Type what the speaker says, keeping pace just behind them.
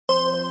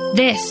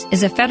This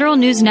is a Federal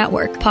News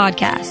Network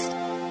podcast.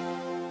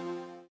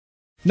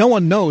 No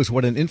one knows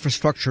what an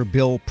infrastructure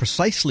bill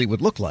precisely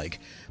would look like,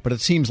 but it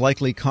seems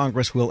likely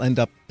Congress will end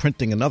up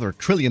printing another $1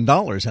 trillion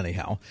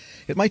anyhow.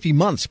 It might be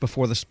months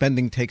before the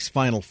spending takes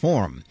final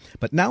form,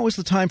 but now is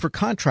the time for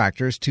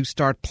contractors to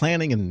start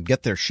planning and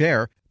get their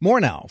share.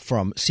 More now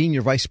from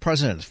Senior Vice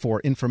President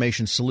for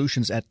Information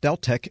Solutions at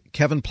Deltek,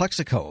 Kevin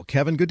Plexico.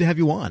 Kevin, good to have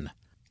you on.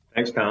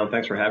 Thanks, Tom.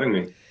 Thanks for having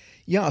me.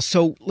 Yeah,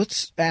 so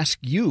let's ask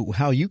you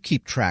how you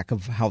keep track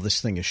of how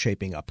this thing is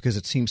shaping up, because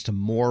it seems to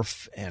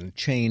morph and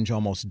change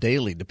almost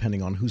daily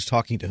depending on who's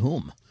talking to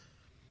whom.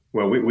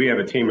 Well, we have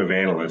a team of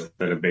analysts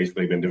that have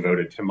basically been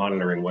devoted to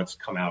monitoring what's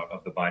come out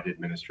of the Biden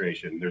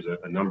administration. There's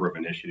a number of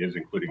initiatives,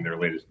 including their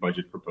latest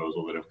budget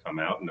proposal that have come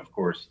out. And of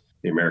course,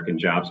 the American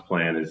Jobs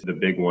Plan is the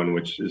big one,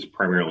 which is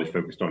primarily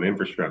focused on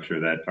infrastructure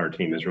that our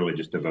team is really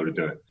just devoted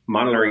to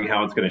monitoring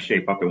how it's going to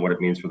shape up and what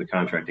it means for the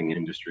contracting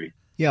industry.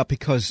 Yeah,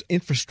 because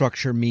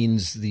infrastructure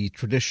means the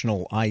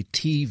traditional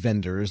IT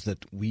vendors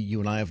that you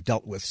and I have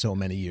dealt with so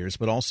many years,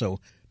 but also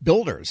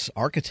builders,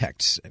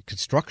 architects,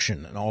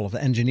 construction, and all of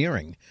the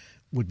engineering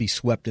would be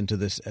swept into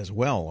this as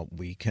well,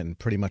 we can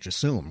pretty much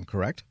assume,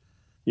 correct?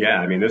 Yeah,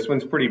 I mean, this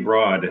one's pretty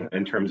broad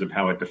in terms of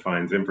how it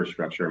defines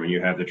infrastructure. I mean,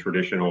 you have the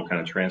traditional kind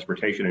of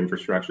transportation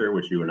infrastructure,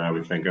 which you and I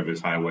would think of as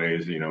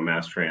highways,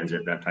 mass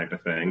transit, that type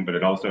of thing. But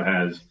it also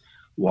has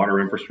water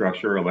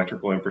infrastructure,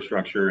 electrical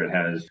infrastructure. It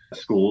has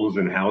schools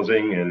and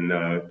housing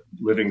and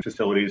living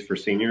facilities for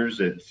seniors.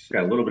 It's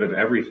got a little bit of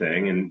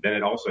everything. And then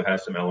it also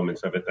has some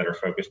elements of it that are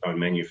focused on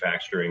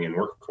manufacturing and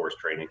workforce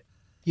training.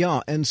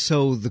 Yeah, and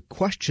so the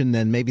question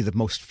then, maybe the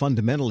most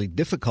fundamentally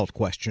difficult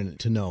question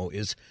to know,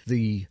 is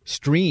the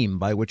stream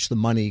by which the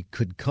money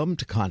could come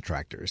to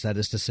contractors. That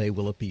is to say,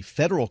 will it be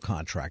federal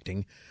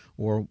contracting,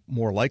 or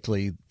more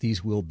likely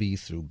these will be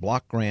through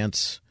block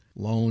grants,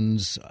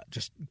 loans,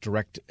 just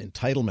direct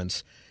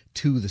entitlements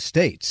to the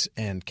states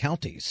and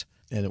counties,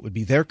 and it would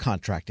be their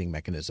contracting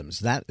mechanisms.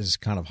 That is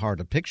kind of hard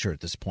to picture at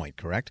this point,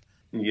 correct?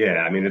 Yeah,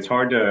 I mean, it's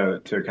hard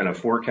to kind of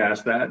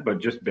forecast that, but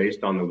just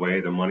based on the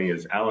way the money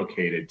is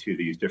allocated to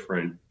these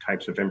different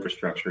types of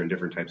infrastructure and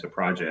different types of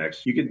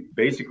projects, you could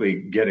basically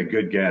get a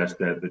good guess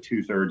that the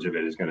 2/3 of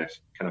it is going to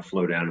kind of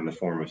flow down in the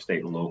form of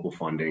state and local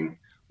funding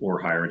or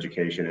higher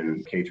education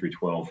and K through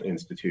 12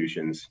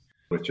 institutions,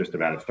 with just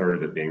about 1/3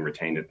 of it being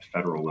retained at the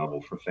federal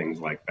level for things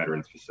like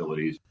veterans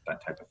facilities,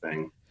 that type of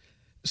thing.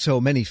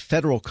 So many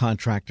federal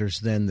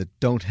contractors then that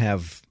don't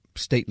have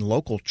state and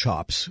local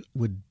chops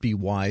would be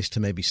wise to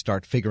maybe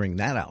start figuring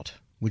that out,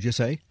 would you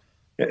say?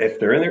 If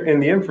they're in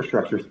the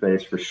infrastructure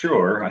space, for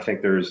sure. I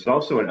think there's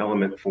also an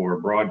element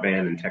for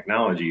broadband and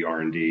technology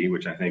R&D,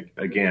 which I think,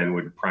 again,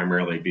 would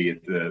primarily be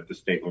at the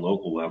state and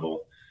local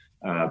level.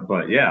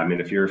 But yeah, I mean,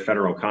 if you're a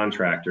federal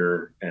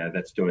contractor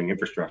that's doing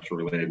infrastructure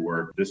related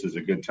work, this is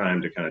a good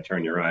time to kind of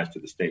turn your eyes to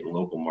the state and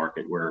local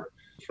market, where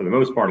for the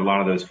most part, a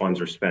lot of those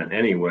funds are spent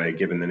anyway,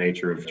 given the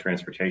nature of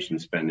transportation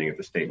spending at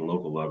the state and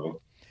local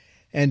level.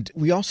 And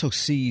we also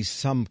see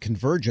some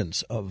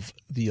convergence of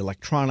the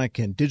electronic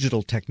and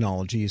digital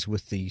technologies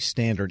with the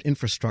standard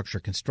infrastructure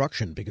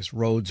construction, because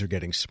roads are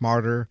getting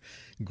smarter,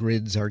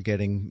 grids are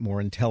getting more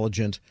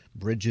intelligent,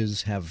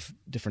 bridges have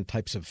different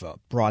types of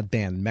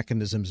broadband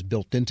mechanisms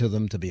built into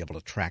them to be able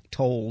to track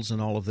tolls and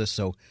all of this.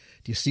 So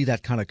do you see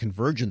that kind of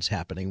convergence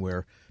happening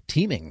where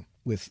teaming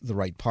with the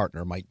right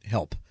partner might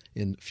help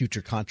in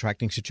future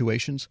contracting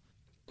situations?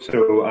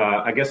 So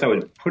I guess I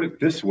would put it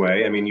this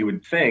way. I mean, you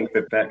would think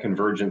that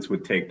convergence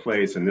would take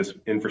place and this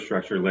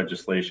infrastructure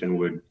legislation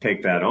would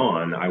take that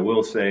on. I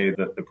will say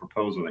that the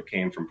proposal that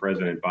came from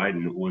President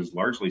Biden was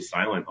largely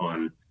silent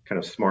on kind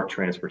of smart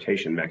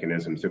transportation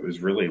mechanisms. It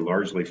was really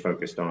largely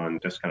focused on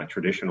just kind of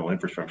traditional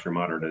infrastructure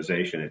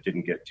modernization. It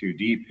didn't get too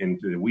deep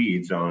into the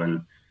weeds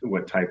on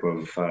what type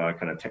of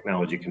kind of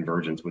technology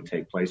convergence would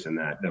take place in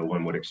that, though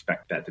one would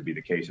expect that to be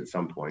the case at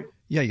some point.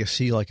 Yeah, you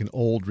see like an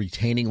old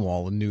retaining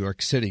wall in New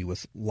York City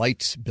with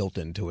lights built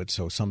into it.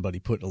 So somebody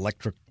put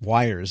electric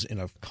wires in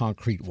a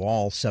concrete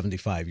wall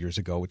 75 years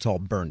ago. It's all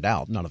burned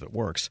out. None of it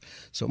works.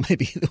 So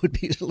maybe it would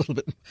be a little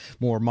bit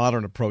more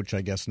modern approach,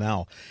 I guess,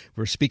 now.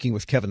 We're speaking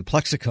with Kevin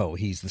Plexico.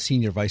 He's the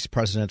Senior Vice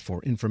President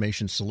for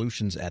Information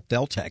Solutions at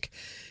Deltek.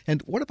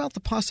 And what about the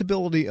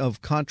possibility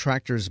of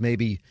contractors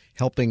maybe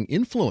helping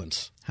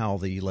influence how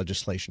the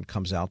legislation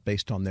comes out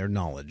based on their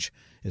knowledge?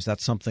 Is that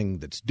something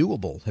that's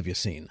doable, have you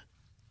seen?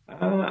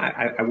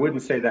 I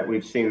wouldn't say that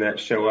we've seen that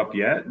show up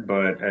yet,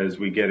 but as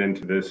we get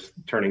into this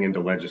turning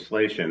into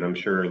legislation, I'm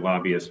sure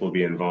lobbyists will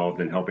be involved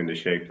in helping to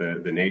shape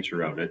the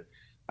nature of it.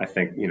 I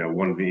think,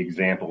 one of the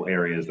example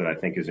areas that I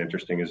think is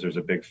interesting is there's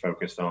a big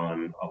focus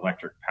on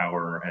electric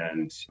power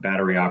and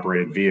battery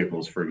operated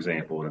vehicles, for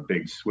example, and a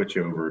big switch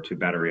over to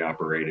battery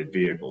operated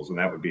vehicles. And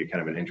that would be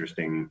kind of an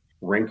interesting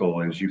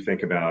wrinkle as you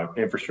think about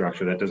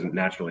infrastructure that doesn't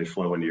naturally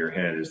flow into your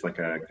head as like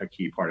a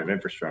key part of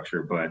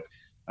infrastructure. But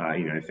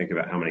think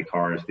about how many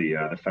cars the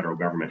federal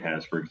government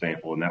has, for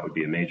example, and that would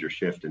be a major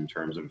shift in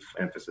terms of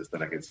emphasis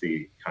that I could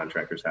see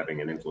contractors having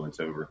an influence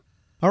over.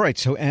 All right,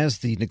 so as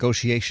the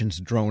negotiations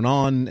drone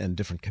on and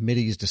different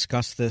committees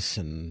discuss this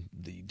and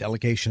the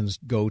delegations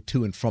go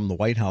to and from the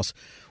White House,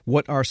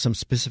 what are some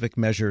specific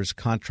measures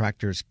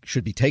contractors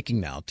should be taking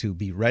now to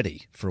be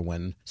ready for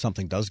when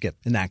something does get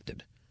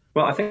enacted?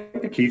 Well, I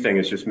think the key thing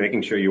is just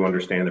making sure you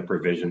understand the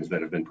provisions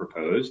that have been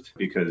proposed,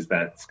 because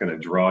that's going to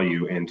draw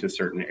you into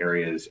certain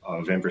areas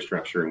of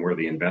infrastructure and where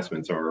the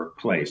investments are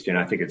placed. And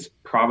I think it's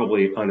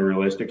probably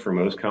unrealistic for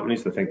most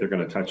companies to think they're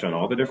going to touch on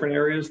all the different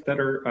areas that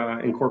are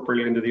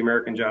incorporated into the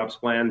American Jobs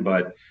Plan.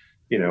 But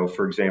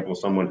for example,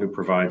 someone who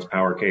provides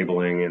power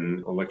cabling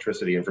and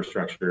electricity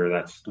infrastructure,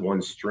 that's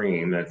one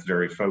stream that's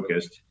very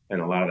focused. And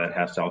a lot of that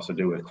has to also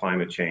do with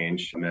climate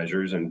change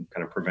measures and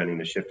kind of preventing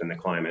the shift in the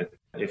climate.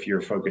 If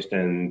you're focused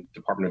in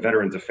Department of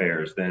Veterans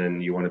Affairs,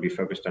 then you want to be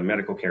focused on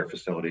medical care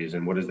facilities.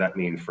 And what does that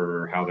mean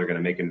for how they're going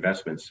to make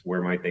investments?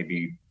 Where might they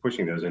be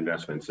pushing those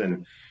investments?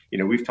 And,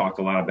 we've talked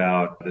a lot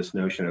about this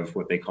notion of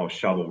what they call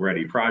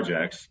shovel-ready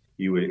projects.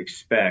 You would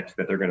expect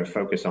that they're going to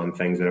focus on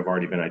things that have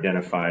already been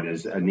identified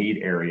as a need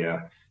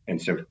area.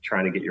 And so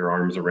trying to get your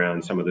arms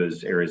around some of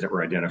those areas that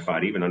were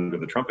identified, even under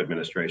the Trump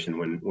administration,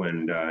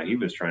 when he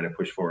was trying to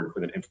push forward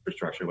with an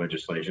infrastructure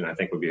legislation, I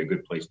think would be a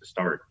good place to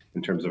start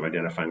in terms of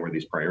identifying where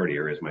these priority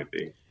areas might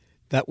be.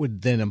 That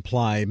would then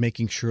imply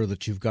making sure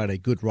that you've got a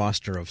good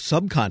roster of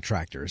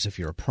subcontractors if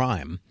you're a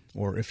prime,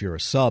 or if you're a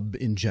sub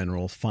in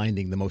general,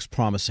 finding the most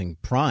promising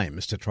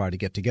primes to try to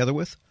get together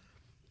with.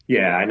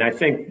 Yeah, and I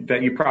think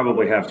that you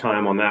probably have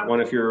time on that one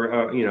if you're,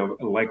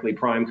 a likely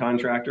prime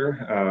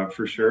contractor,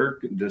 for sure.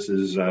 This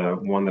is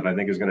one that I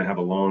think is going to have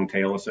a long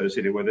tail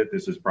associated with it.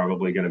 This is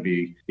probably going to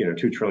be,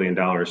 $2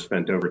 trillion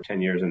spent over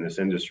 10 years in this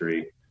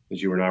industry.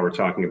 As you and I were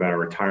talking about our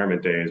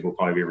retirement days, we'll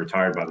probably be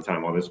retired by the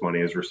time all this money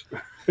is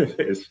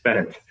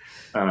spent.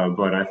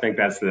 But I think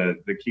that's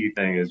the key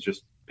thing, is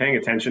just paying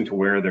attention to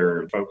where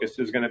their focus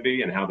is going to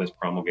be and how this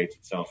promulgates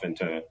itself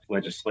into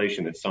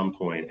legislation at some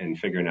point, and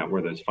figuring out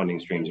where those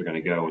funding streams are going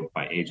to go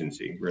by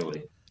agency,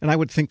 really. And I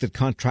would think that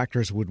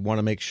contractors would want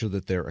to make sure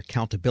that their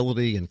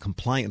accountability and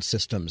compliance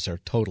systems are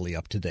totally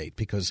up to date,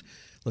 because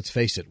let's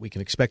face it, we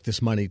can expect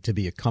this money to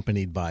be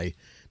accompanied by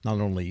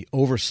not only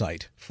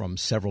oversight from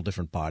several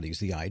different bodies,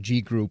 the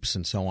IG groups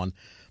and so on,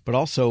 but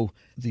also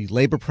the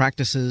labor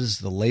practices,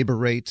 the labor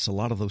rates, a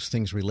lot of those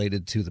things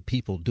related to the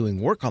people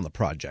doing work on the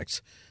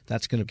projects.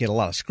 That's going to get a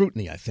lot of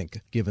scrutiny, I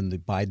think, given the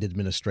Biden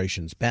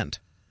administration's bent.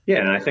 Yeah,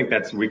 and I think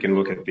we can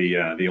look at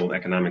the old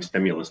economic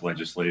stimulus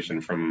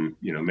legislation from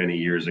many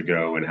years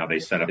ago, and how they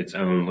set up its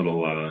own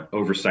little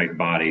oversight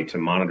body to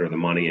monitor the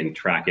money and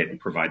track it and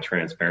provide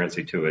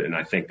transparency to it. And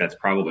I think that's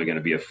probably going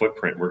to be a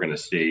footprint we're going to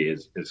see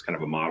as kind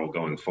of a model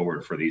going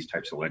forward for these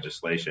types of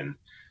legislation.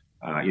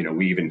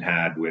 We even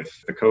had, with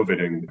the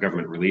COVID and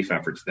government relief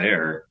efforts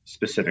there,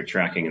 specific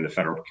tracking in the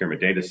federal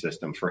procurement data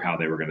system for how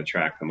they were going to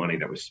track the money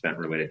that was spent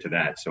related to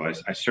that. So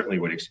I certainly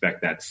would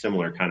expect that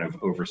similar kind of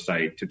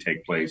oversight to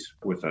take place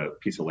with a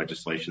piece of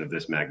legislation of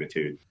this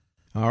magnitude.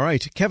 All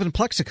right. Kevin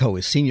Plexico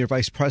is Senior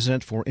Vice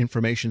President for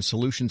Information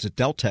Solutions at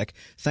Deltek.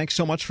 Thanks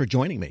so much for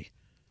joining me.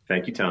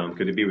 Thank you, Tom.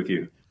 Good to be with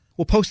you.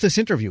 We'll post this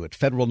interview at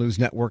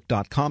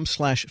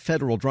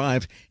federalnewsnetwork.com/Federal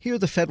Drive. Hear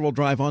the Federal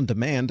Drive on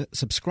demand.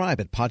 Subscribe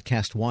at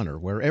Podcast One or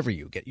wherever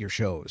you get your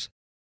shows.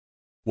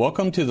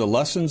 Welcome to the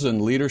Lessons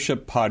in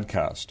Leadership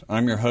podcast.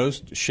 I'm your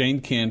host, Shane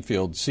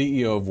Canfield,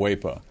 CEO of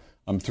WEPA.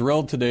 I'm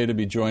thrilled today to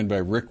be joined by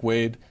Rick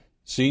Wade,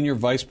 Senior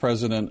Vice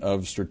President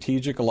of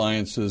Strategic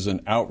Alliances and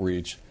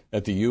Outreach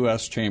at the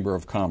U.S. Chamber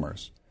of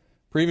Commerce.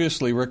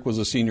 Previously, Rick was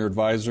a Senior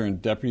Advisor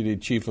and Deputy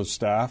Chief of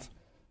Staff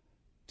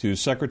to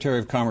Secretary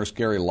of Commerce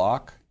Gary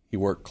Locke. He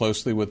worked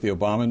closely with the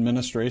Obama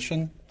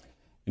administration,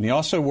 and he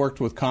also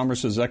worked with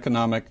Commerce's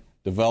Economic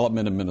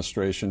Development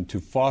Administration to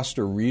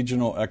foster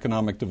regional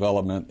economic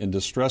development in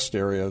distressed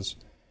areas,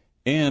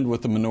 and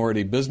with the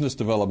Minority Business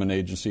Development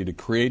Agency to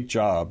create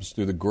jobs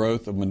through the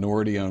growth of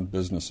minority-owned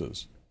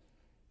businesses.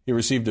 He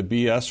received a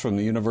BS from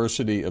the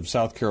University of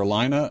South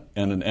Carolina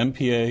and an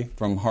MPA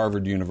from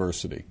Harvard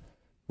University.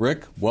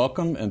 Rick,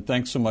 welcome, and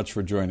thanks so much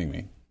for joining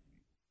me.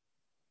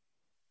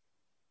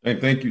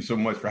 And thank you so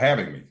much for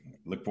having me.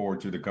 Look forward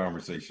to the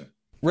conversation.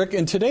 Rick,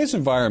 in today's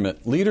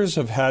environment, leaders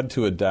have had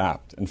to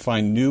adapt and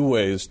find new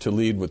ways to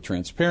lead with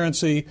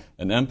transparency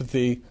and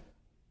empathy.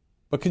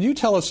 But can you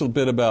tell us a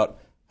bit about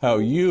how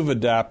you've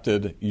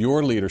adapted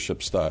your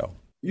leadership style?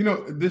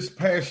 This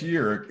past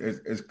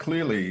year has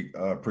clearly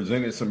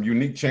presented some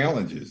unique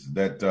challenges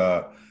that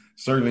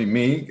certainly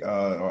me,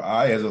 or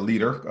I as a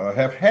leader,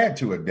 have had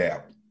to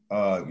adapt.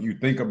 You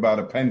think about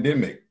a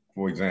pandemic,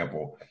 for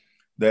example,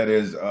 that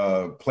has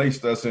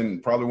placed us in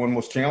probably one of the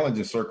most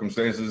challenging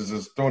circumstances,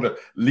 is sort of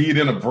lead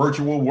in a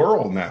virtual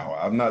world now.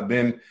 I've not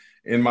been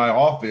in my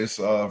office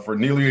for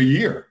nearly a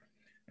year.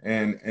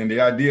 And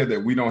the idea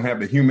that we don't have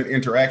the human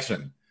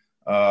interaction,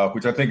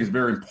 which I think is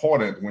very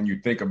important when you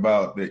think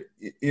about the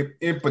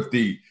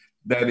empathy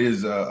that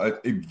is a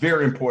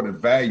very important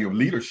value of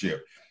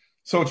leadership.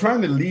 So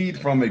trying to lead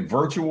from a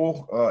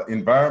virtual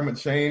environment,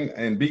 Shane,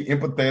 and be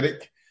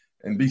empathetic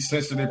and be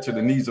sensitive to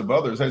the needs of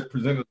others has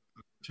presented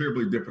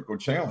terribly difficult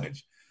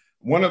challenge.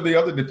 One of the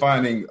other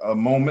defining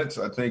moments,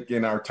 I think,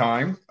 in our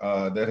time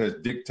that has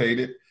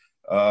dictated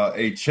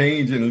a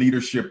change in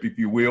leadership, if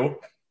you will,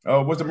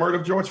 was the murder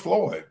of George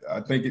Floyd.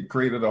 I think it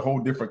created a whole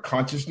different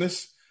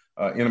consciousness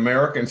in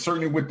America, and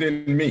certainly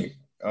within me,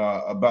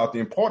 about the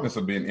importance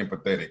of being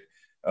empathetic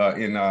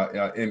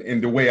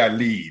in the way I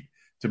lead,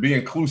 to be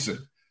inclusive,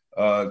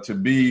 to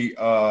be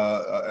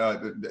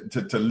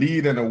to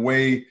lead in a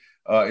way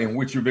in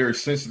which you're very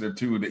sensitive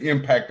to the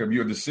impact of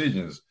your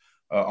decisions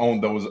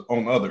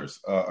on others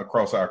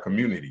across our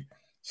community.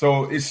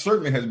 So it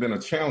certainly has been a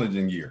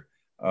challenging year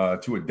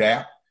to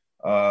adapt,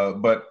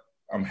 but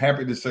I'm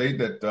happy to say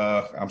that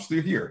I'm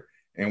still here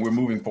and we're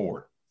moving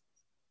forward.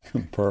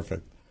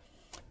 Perfect.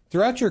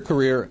 Throughout your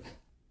career,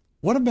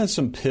 what have been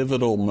some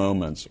pivotal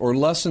moments or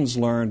lessons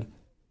learned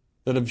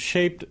that have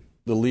shaped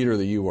the leader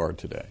that you are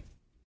today?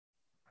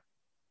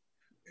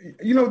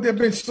 You know, there have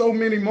been so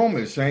many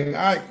moments, Shane.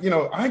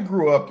 I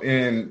grew up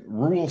in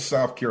rural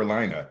South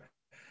Carolina.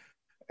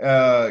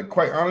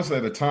 Quite honestly,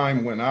 at a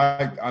time when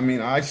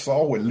I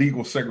saw what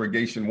legal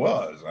segregation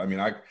was. I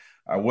mean,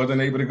 I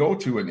wasn't able to go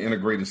to an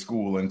integrated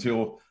school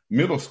until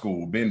middle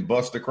school, being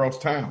bused across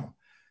town.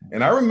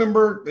 And I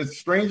remember, as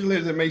strangely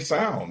as it may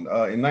sound,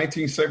 in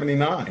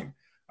 1979,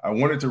 I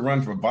wanted to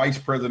run for vice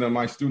president of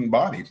my student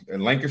body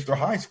at Lancaster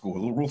High School, a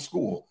little rural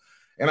school.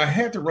 And I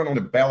had to run on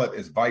the ballot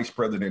as vice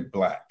president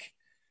black,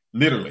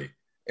 literally.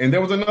 And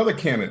there was another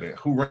candidate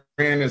who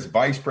ran as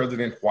vice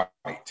president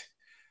white.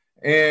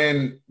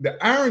 And the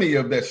irony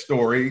of that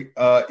story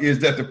is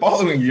that the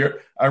following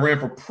year, I ran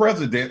for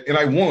president and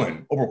I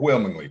won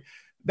overwhelmingly.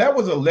 That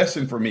was a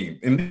lesson for me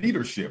in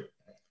leadership.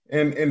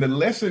 And the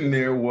lesson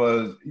there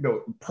was,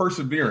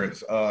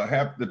 perseverance,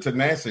 have the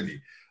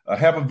tenacity,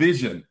 have a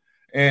vision,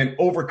 and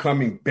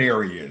overcoming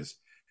barriers.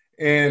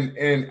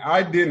 And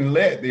I didn't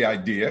let the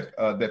idea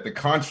that the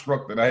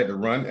construct that I had to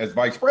run as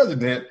vice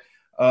president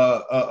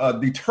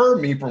deter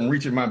me from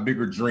reaching my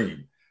bigger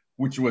dream,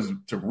 which was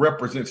to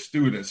represent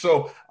students.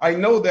 So I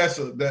know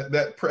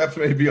that perhaps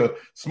may be a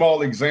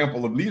small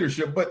example of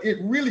leadership, but it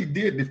really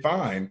did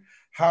define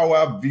how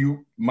I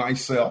view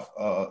myself,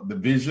 the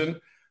vision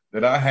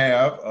that I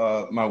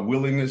have, my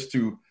willingness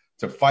to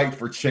fight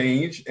for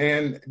change.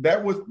 And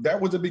that was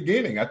the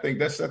beginning. I think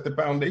that set the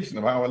foundation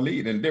of how I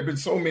lead. And there have been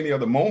so many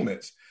other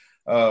moments.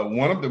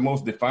 One of the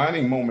most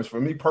defining moments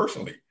for me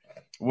personally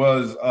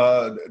was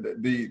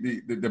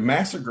the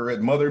massacre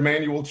at Mother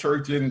Emanuel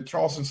Church in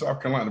Charleston,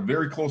 South Carolina. A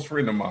very close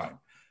friend of mine,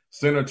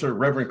 Senator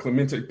Reverend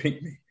Clemente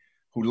Pinckney,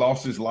 who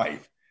lost his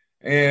life.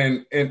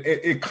 And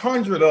it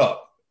conjured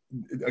up,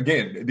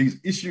 again, these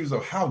issues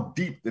of how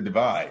deep the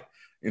divide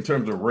in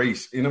terms of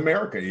race in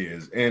America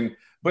is.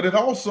 But it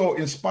also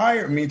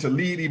inspired me to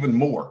lead even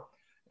more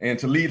and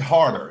to lead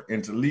harder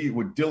and to lead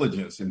with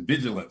diligence and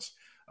vigilance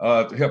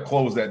to help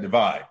close that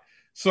divide.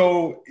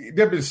 So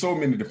there have been so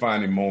many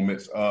defining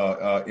moments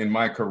in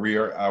my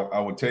career. I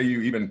will tell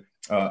you, even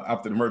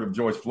after the murder of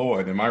George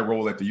Floyd and my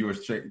role at the U.S.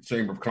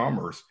 Chamber of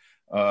Commerce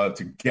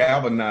to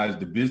galvanize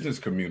the business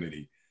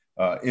community,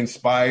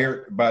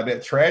 inspired by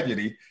that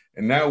tragedy.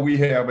 And now we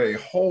have a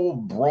whole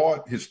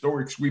broad,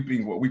 historic,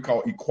 sweeping, what we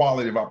call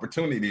equality of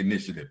opportunity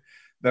initiative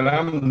that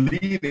I'm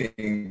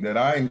leading, that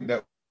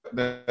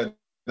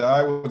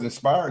I was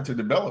inspired to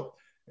develop.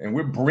 And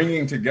we're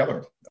bringing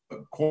together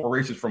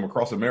corporations from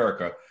across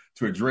America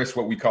to address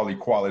what we call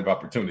equality of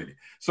opportunity.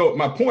 So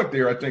my point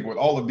there, I think, with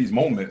all of these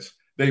moments,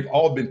 they've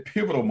all been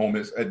pivotal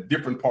moments at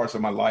different parts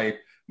of my life,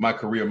 my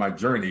career, my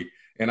journey.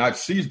 And I've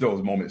seized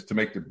those moments to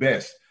make the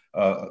best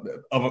of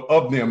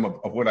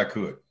what I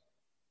could.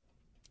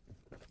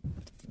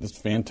 It's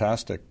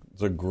fantastic.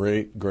 It's a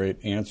great,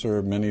 great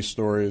answer. Many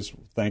stories.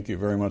 Thank you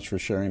very much for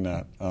sharing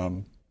that.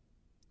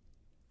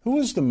 Who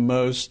is the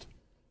most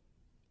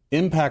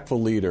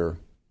impactful leader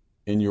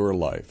in your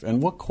life,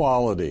 and what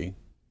quality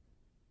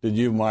did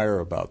you admire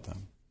about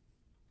them?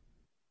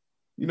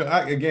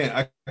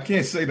 I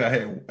can't say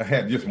that I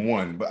had just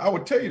one, but I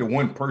would tell you the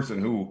one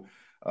person whose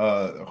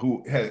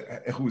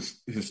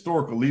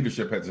historical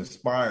leadership has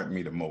inspired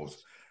me the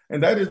most,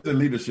 and that is the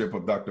leadership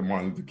of Dr.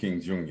 Martin Luther King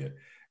Jr.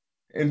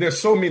 And there's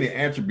so many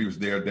attributes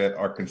there that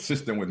are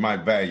consistent with my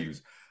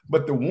values.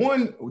 But the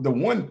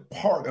one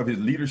part of his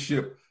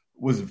leadership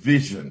was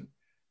vision.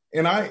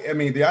 And I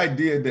mean, the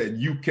idea that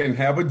you can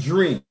have a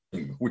dream,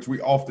 which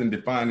we often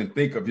define and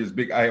think of his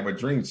big "I have a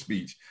dream"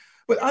 speech.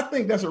 But I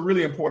think that's a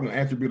really important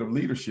attribute of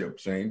leadership,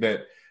 Shane,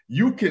 that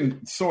you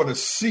can sort of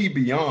see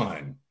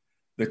beyond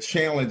the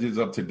challenges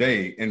of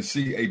today and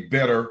see a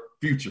better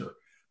future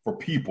for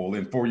people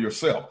and for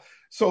yourself.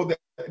 So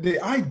the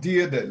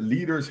idea that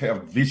leaders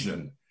have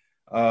vision,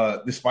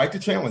 despite the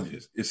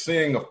challenges, is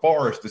seeing a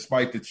forest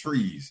despite the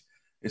trees,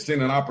 it's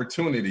seeing an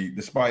opportunity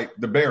despite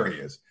the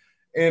barriers.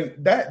 And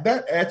that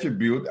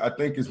attribute, I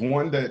think, is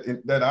one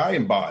that I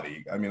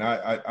embody. I mean,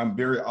 I'm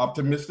very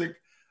optimistic,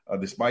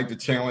 despite the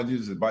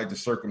challenges, despite the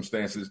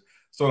circumstances.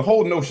 So the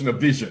whole notion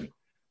of vision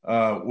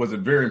was a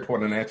very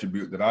important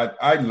attribute that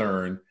I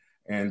learned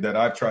and that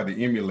I've tried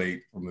to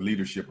emulate from the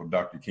leadership of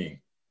Dr. King.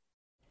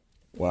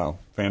 Wow,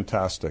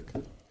 fantastic.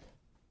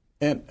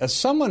 And as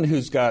someone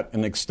who's got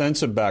an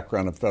extensive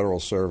background in federal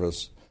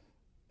service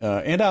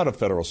and out of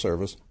federal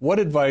service, what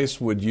advice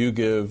would you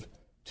give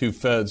to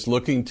feds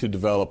looking to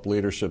develop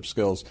leadership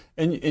skills?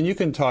 And you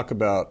can talk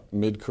about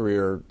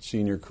mid-career,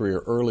 senior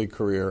career, early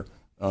career.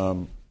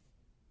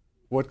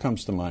 What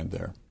comes to mind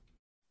there?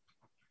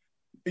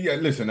 Yeah,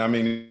 listen, I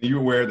mean, you're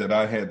aware that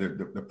I had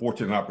the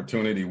fortunate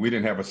opportunity. We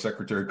didn't have a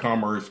Secretary of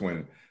Commerce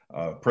when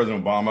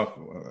President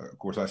Obama, of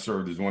course, I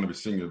served as one of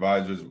his senior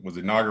advisors, was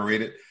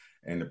inaugurated.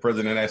 And the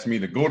president asked me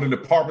to go to the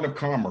Department of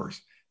Commerce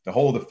to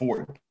hold the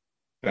fort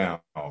down.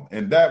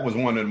 And that was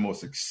one of the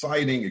most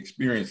exciting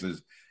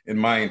experiences in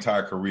my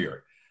entire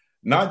career,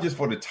 not just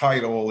for the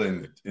title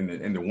and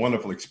the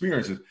wonderful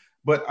experiences,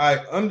 but I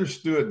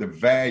understood the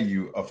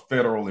value of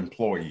federal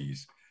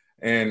employees.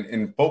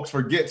 And folks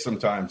forget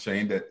sometimes,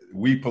 Shane, that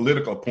we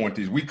political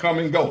appointees, we come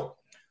and go.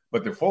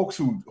 But the folks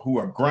who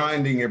are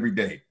grinding every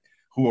day,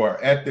 who are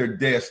at their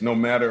desk, no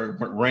matter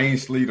rain,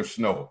 sleet, or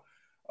snow,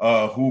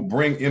 who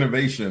bring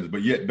innovations,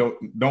 but yet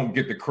don't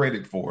get the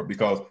credit for it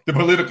because the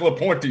political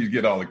appointees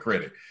get all the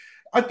credit.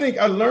 I think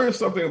I learned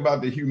something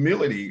about the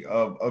humility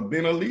of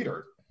being a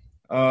leader.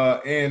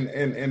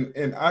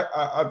 And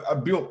I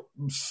built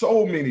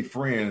so many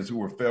friends who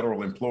were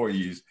federal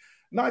employees,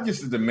 not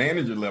just at the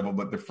manager level,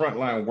 but the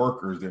frontline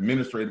workers, the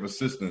administrative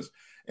assistants.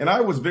 And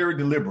I was very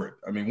deliberate.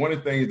 I mean, one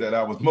of the things that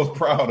I was most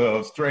proud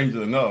of,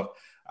 strangely enough,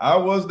 I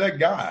was that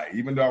guy,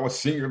 even though I was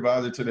senior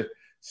advisor to the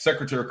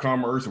Secretary of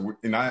Commerce,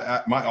 and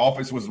my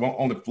office was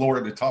on the floor,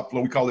 at the top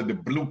floor. We call it the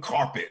blue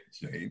carpet,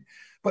 Shane.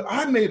 But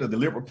I made a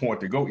deliberate point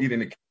to go eat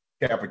in the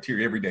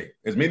cafeteria every day,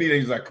 as many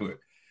days as I could,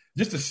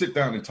 just to sit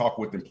down and talk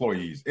with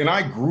employees. And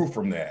I grew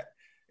from that.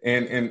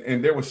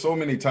 And there were so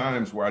many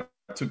times where I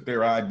took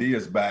their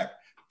ideas back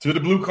to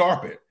the blue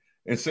carpet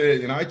and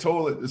said, and I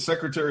told the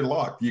Secretary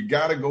Locke, you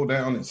got to go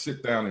down and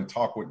sit down and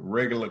talk with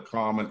regular,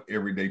 common,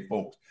 everyday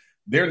folks.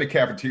 They're in the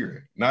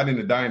cafeteria, not in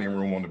the dining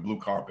room on the blue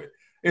carpet.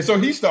 And so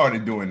he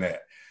started doing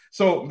that.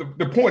 So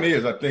the point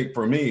is, I think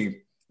for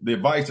me, the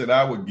advice that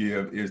I would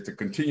give is to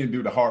continue to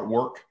do the hard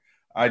work.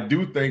 I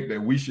do think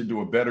that we should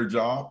do a better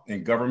job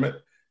in government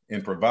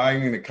in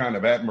providing the kind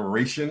of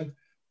admiration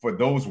for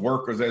those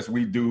workers as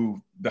we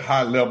do the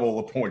high level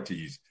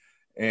appointees.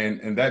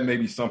 And that may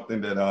be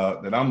something that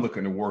I'm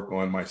looking to work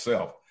on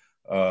myself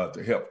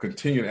to help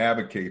continue to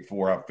advocate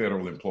for our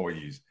federal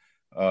employees.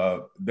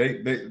 Those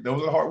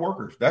are hard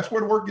workers. That's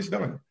where the work gets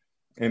done.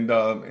 And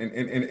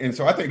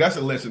so I think that's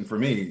a lesson for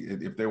me.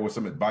 If there was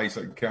some advice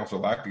and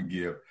counsel I could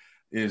give,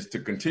 is to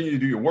continue to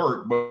do your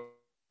work, but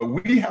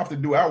we have to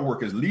do our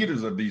work as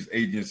leaders of these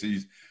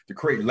agencies to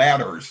create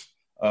ladders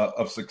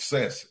of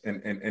success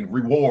and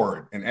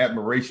reward and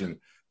admiration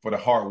for the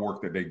hard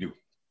work that they do.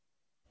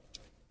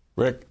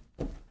 Rick,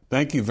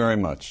 thank you very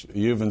much.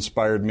 You've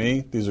inspired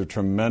me. These are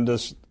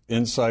tremendous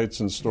insights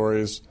and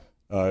stories.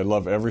 I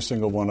love every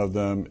single one of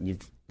them.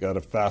 You've got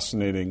a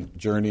fascinating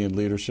journey in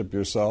leadership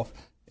yourself.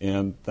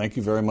 And thank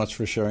you very much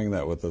for sharing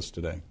that with us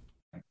today.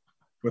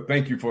 Well,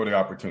 thank you for the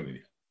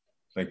opportunity.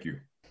 Thank you.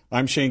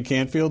 I'm Shane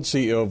Canfield,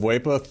 CEO of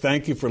WEPA.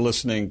 Thank you for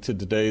listening to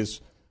today's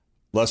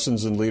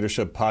Lessons in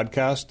Leadership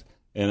podcast.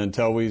 And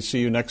until we see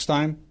you next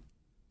time,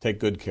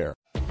 take good care.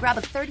 Grab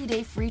a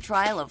 30-day free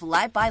trial of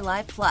Live by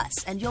Live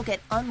Plus, and you'll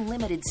get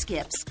unlimited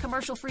skips,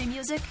 commercial-free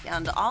music,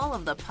 and all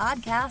of the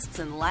podcasts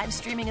and live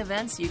streaming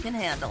events you can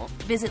handle.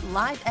 Visit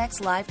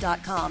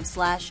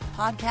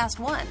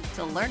livexlive.com/podcast1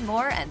 to learn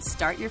more and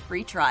start your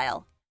free trial.